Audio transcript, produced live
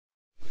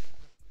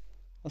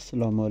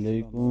Assalamu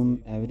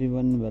alaikum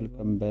everyone,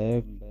 welcome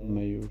back to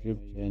my YouTube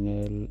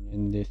channel.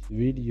 In this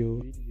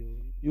video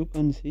you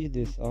can see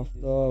this of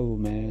the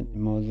woman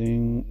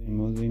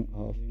amazing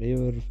of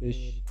river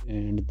fish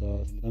and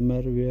the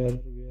summer wear,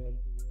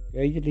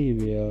 casually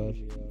wear,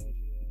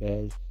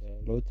 best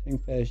clothing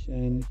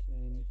fashion.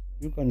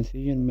 You can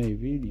see in my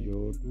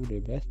video today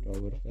best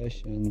our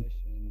fashion.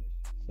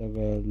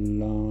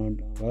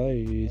 Sutherland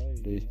guys,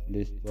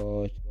 please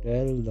watch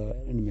till the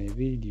end my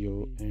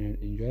video and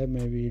enjoy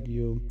my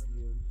video.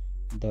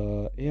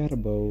 The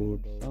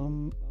airboat,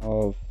 some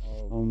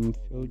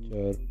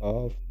future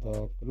of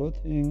the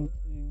clothing.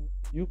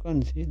 You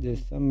can see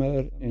this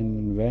summer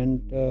in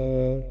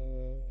winter.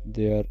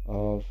 There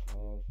of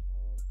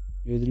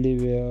usually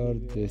wear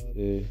this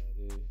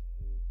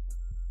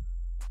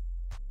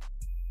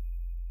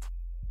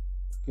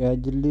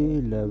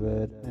casually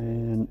leather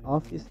and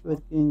office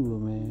working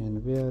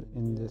women wear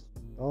in this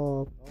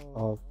top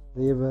of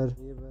river.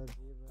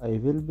 I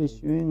will be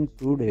showing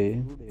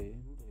today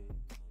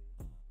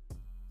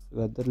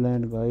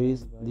Switzerland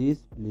guys.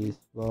 Please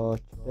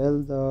watch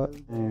till the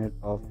end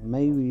of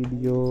my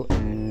video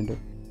and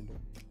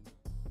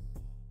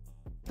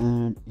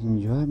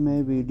enjoy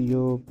my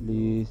video.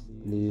 Please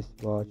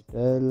watch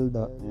till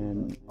the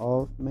end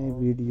of my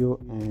video.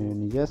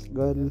 And yes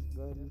girl,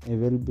 I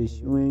will be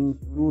showing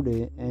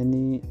today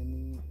any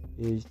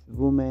age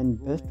woman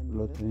best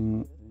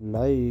clothing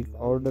like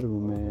older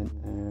woman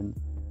and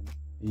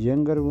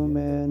younger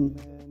woman.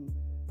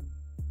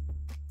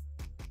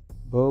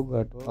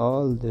 Bogot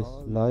all this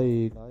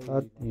like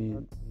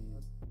 13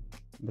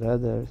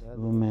 brothers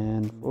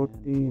woman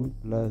 14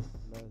 plus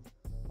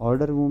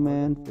older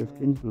woman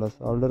 15 plus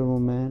older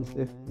woman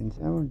 16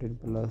 17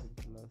 plus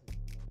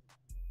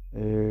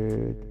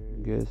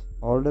 8 guess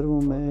older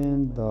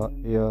woman the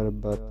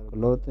earbud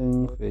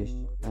clothing fish.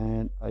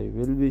 And I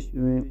will be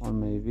showing on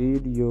my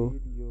video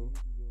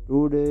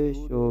today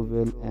show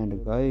will.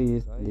 And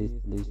guys,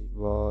 please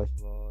watch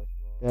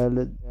tell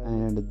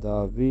and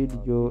the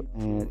video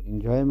and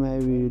enjoy my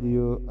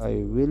video.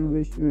 I will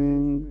be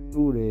showing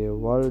today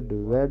world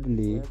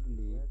widely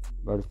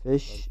but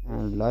fish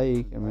and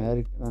like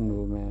American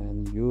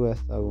woman,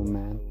 USA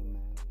woman,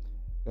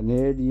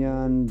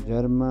 Canadian,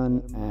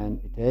 German and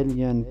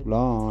Italian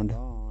blonde.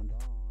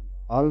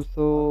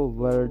 Also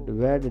world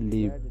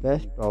widely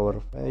best our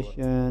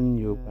fashion.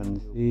 You can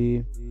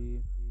see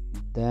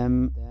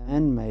them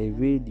in my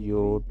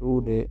video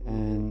today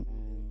and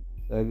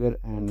Sagar.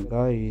 And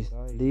guys,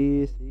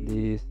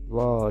 please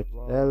watch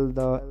till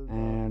the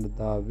end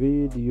the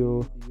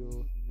video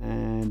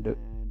and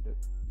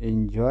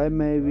enjoy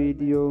my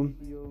video.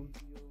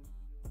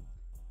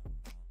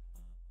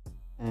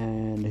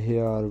 And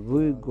here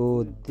we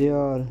go.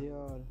 There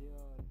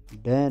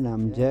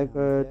denim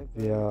jacket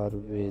wear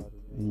with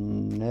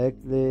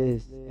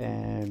necklace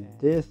and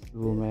this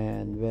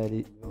woman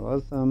very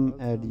awesome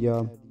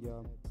idea.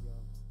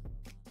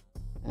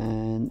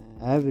 And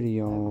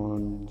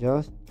everyone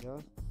just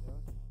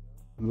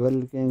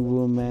welcome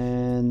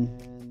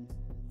woman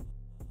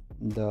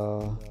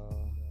the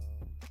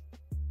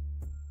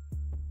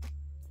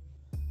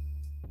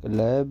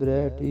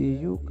celebrity.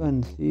 You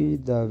can see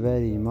the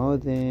very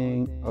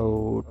amazing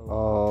out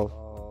of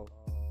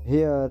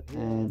here.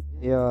 And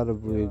here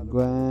we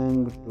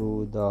going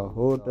to the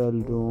hotel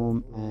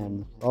room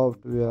and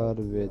software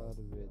with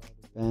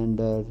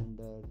vendor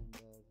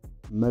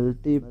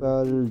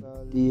multiple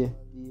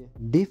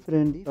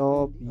different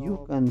top.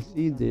 You can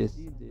see this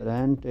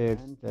branded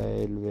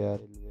style where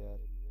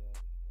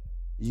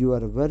your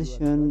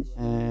version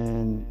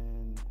and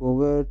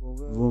covered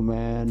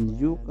woman.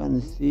 You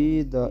can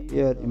see the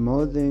air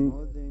amazing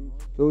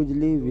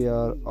usually we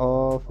are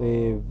of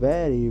a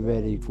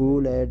very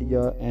cool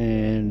idea.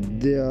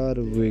 And there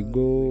we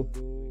go.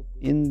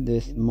 In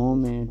this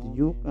moment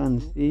you can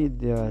see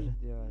their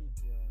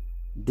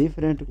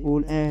different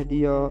cool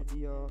idea.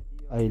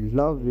 I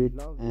love it.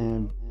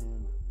 And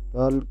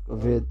talk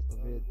with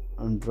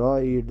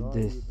Android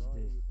this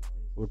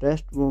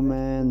protest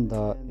woman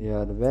the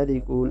air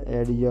very cool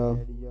area.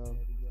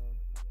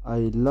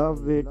 I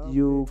love it.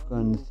 You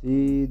can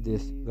see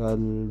this girl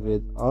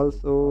with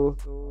also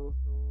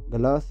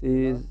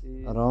glasses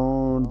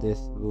around this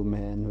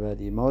woman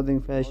very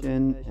amazing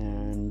fashion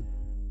and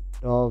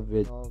top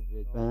with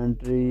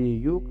pantry.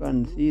 You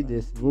can see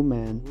this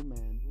woman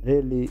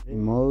really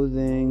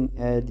amazing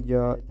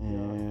area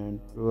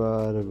and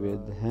tour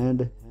with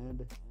hand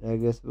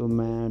leggings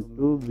woman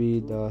to be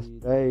the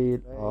style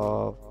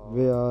of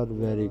wear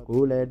very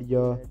cool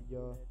area.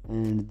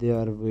 And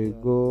there we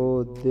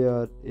go.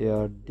 There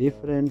are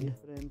different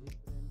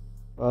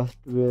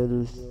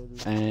festivals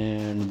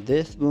and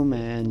this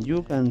woman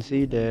you can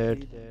see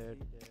that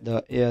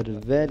the air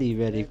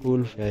very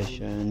cool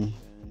fashion.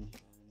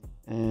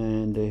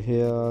 And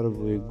here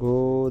we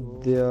go.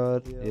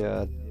 There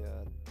are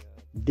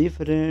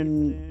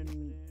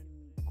different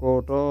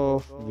coat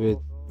off with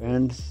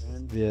pants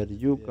where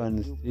you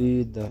can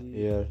see the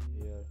air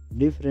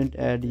different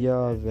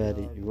area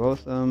very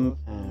awesome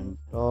and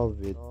top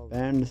with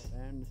pants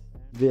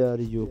where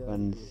you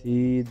can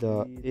see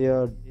the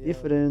air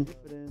different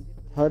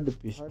third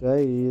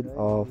style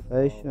of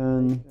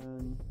fashion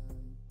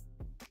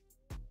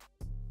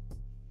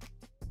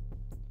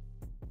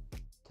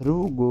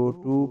through go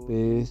to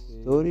page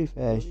sorry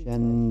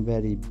fashion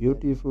very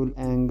beautiful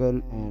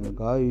angle and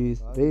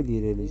guys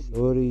really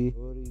sorry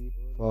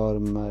for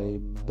my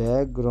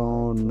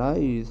background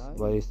noise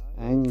voice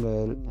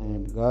angle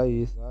and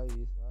guys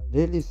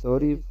really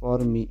sorry for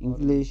me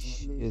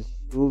English is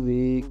too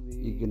weak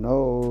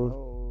ignore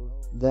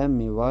them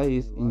my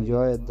voice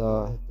enjoy the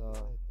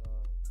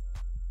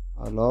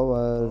all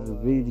our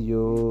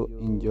video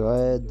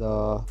enjoy the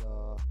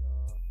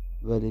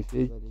very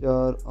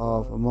feature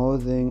of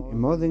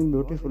amazing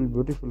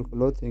beautiful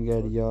clothing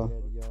area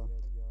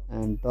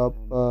and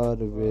topper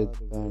with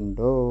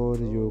pandor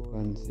you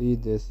can see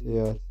this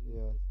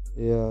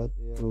here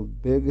to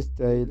big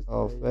style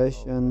of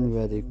fashion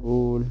very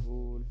cool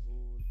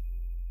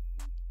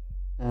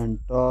and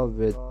top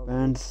with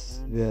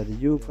pants where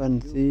you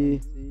can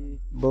see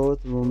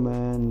both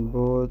women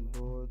both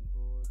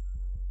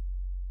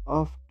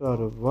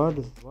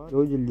afterwards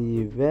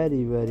usually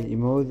very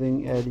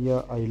amazing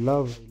area I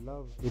love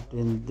it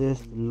in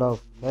this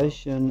love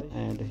fashion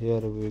and here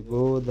we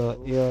go the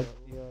air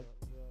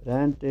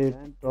rented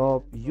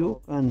top you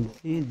can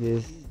see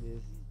this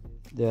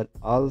there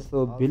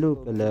also blue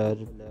color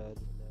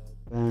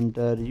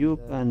panther you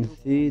can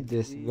see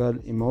this girl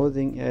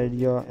amazing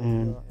area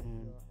and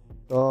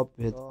top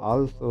with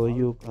also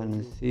you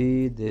can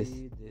see this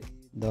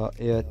the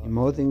air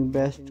amazing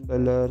best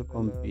color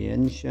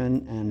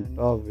combination and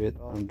top with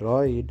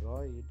android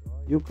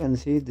you can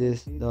see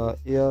this the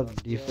air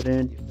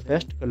different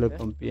best color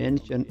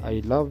combination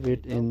I love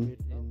it in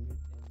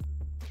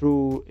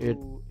through it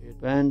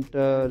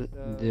panther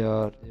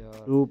their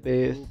two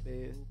pace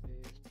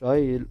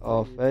style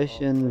of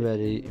fashion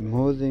very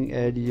amazing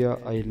area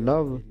I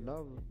love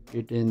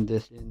it in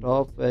this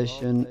top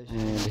fashion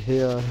and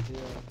here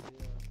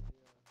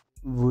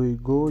we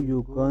go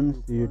you can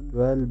see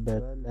 12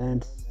 bed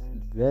pants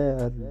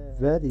were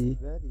very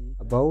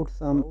about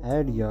some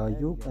area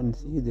you can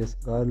see this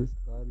girl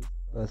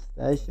plus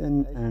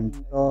fashion and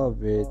top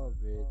with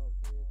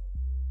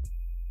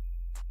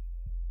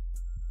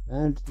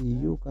pants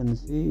you can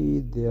see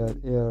their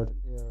air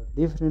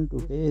different to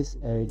face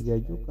area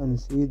you can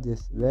see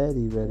this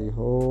very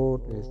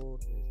hot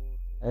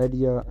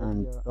area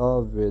and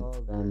top with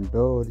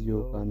pandor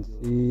you can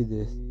see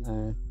this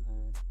and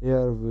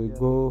here we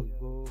go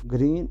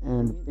green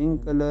and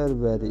pink color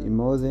very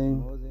amazing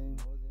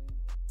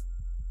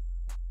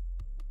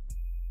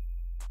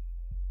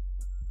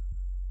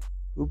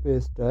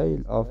two-piece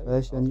style of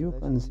fashion you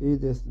can see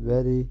this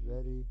very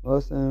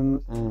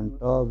awesome and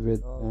top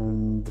with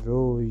and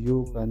row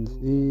you can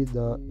see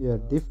the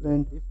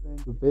different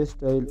two-piece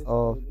style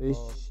of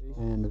fish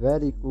and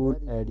very cool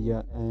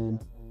area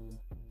and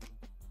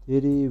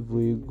three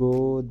we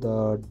go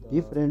the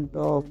different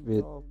top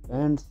with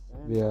pants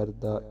where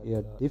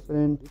the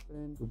different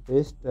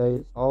to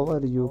style over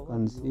you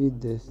can see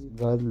this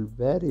girl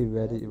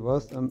very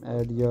awesome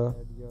area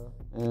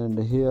and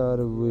here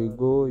we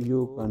go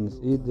you can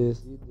see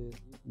this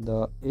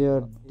the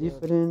air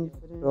different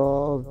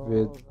top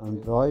with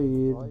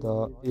android the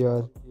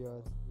air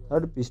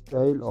third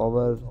style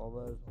over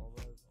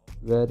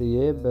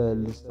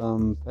variable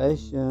some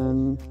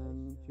fashion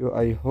so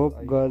I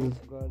hope girls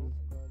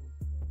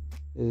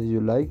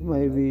you like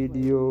my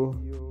video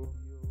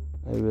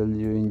I will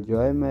you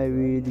enjoy my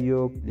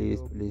video please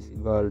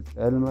girl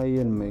tell me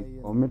in my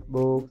comment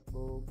box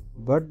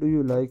what do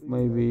you like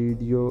my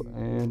video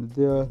and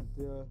there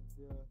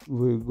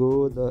we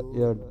go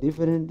the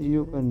different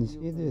you can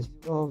see this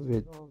top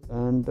with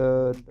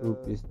panther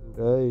two-piece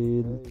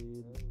style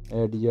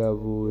area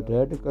with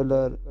red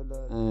color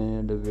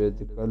and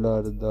with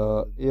color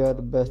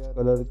the best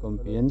color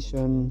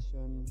combination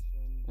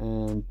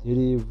and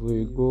three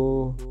we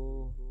go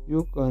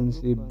you can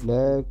see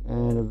black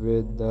and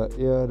with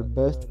the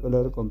best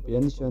color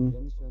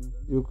combination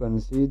you can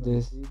see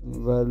this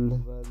well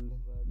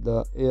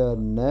the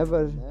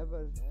never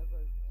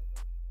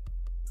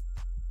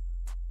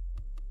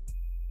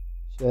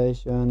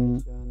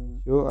session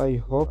so I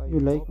hope you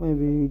like my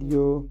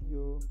video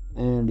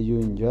and you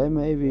enjoy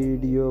my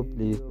video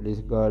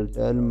please girl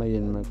tell me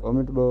in my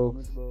comment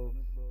box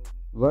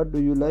what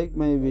do you like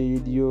my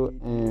video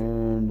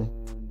and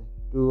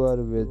tour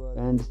with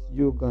pants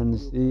you can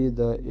see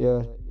the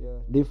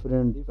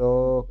different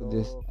talk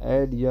this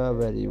area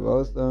very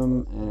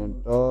awesome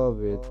and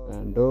top with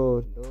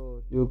pandor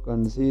you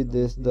can see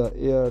this the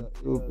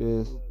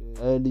two-piece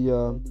area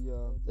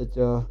such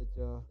a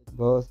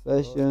boss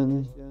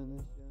fashion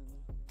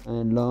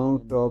and long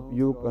top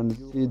you can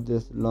see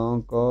this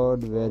long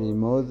cord very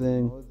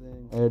amazing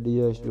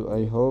area so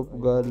I hope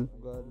girl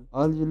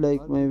all you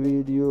like my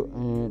video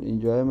and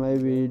enjoy my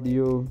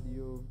video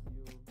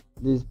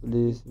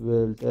please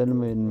will tell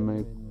me in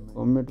my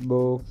comment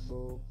box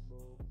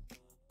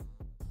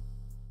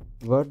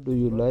what do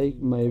you like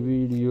my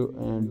video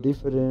and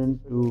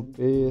different to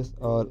pace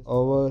all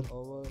over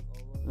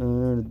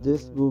and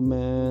this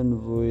woman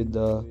with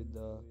the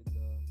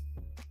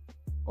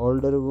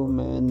older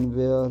women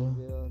wear.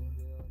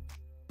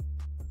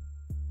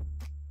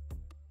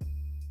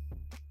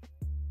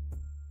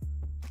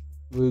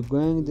 We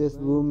going this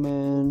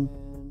woman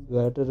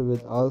sweater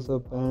with also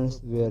pants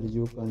where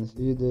you can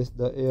see this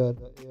the air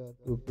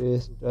to pay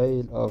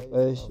style of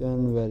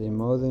fashion very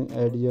amazing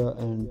idea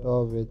and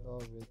top with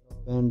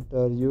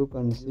panther you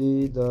can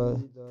see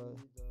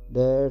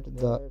that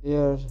the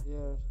air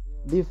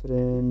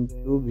different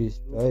to be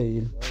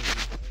style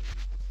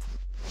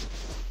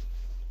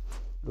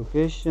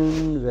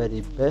location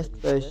very best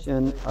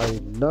fashion I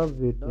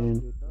love it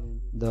in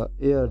the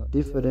air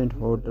different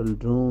hotel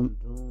room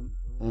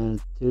and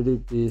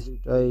 3D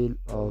style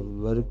of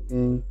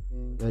working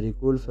very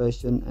cool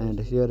fashion and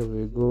here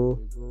we go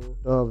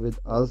top with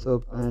also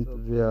pant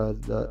where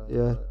the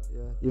air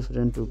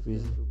different to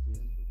piece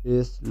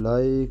is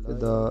like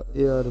the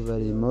air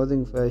very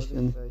amazing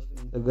fashion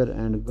sugar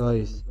and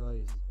guys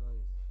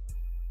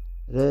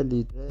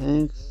really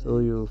thanks so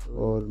you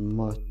for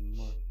much